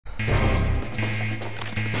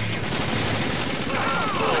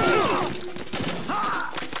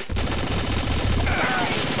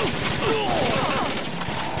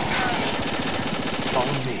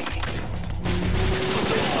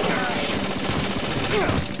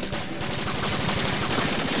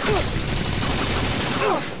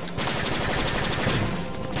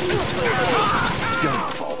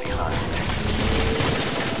Don't fall behind.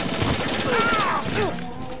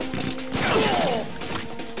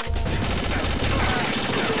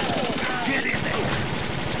 Get in there.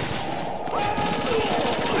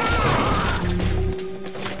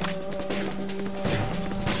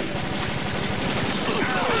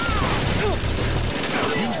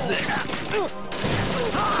 Use that.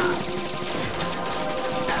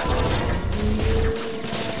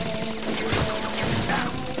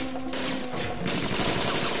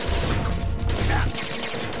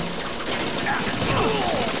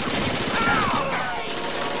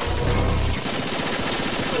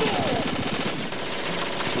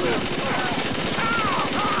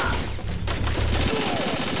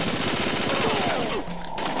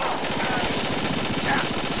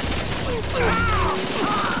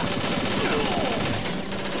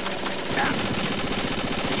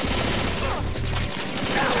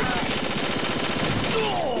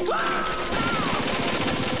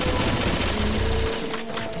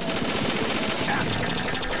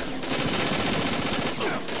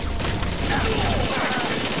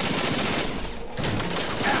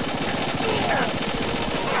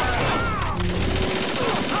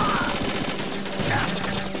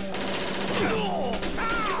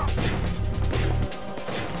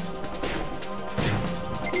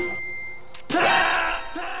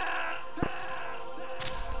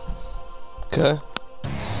 Okay.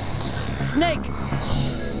 Snake!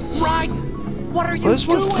 Right! What are you Where's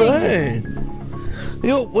doing? my phone?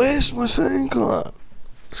 Yo, where's my phone gone?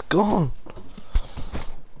 It's gone.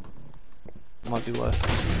 Might be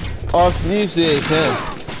worth. I've used the AK.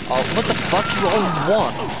 Oh, what the fuck? You were on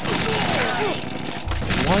one.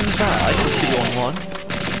 Why was that? I didn't put you on one.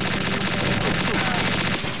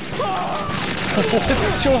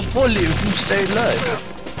 What's your volume so low?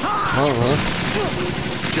 I don't know.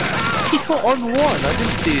 You're on one. I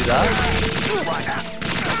didn't do that.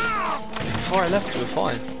 Before I left, you were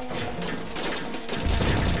fine.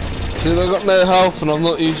 See, I've got no health and I'm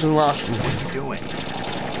not using rations. Do it.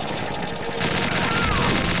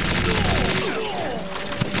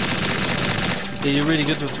 Yeah, you're really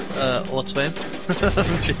good with auto aim.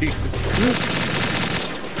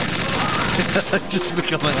 Just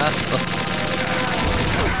become an asshole.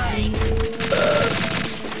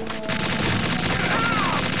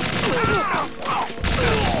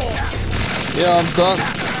 Yeah, I'm done.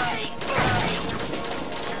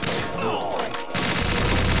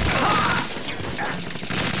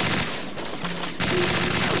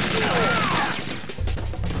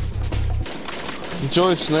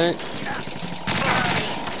 Enjoy, Snake.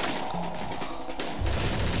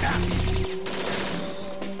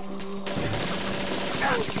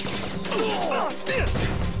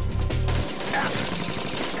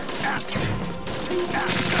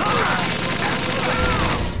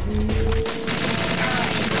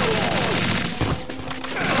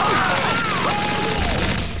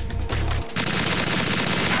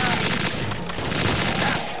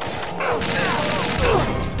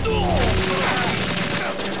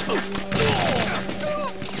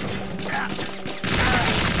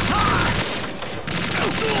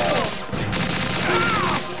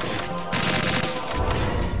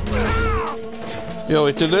 Yo,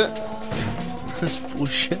 we did it. That's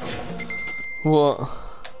bullshit. What?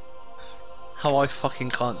 How I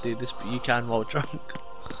fucking can't do this, but you can while drunk.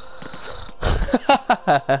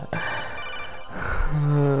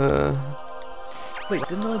 Wait,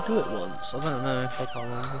 didn't I do it once? I don't know if I can't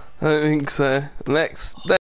remember. I don't think so. Next.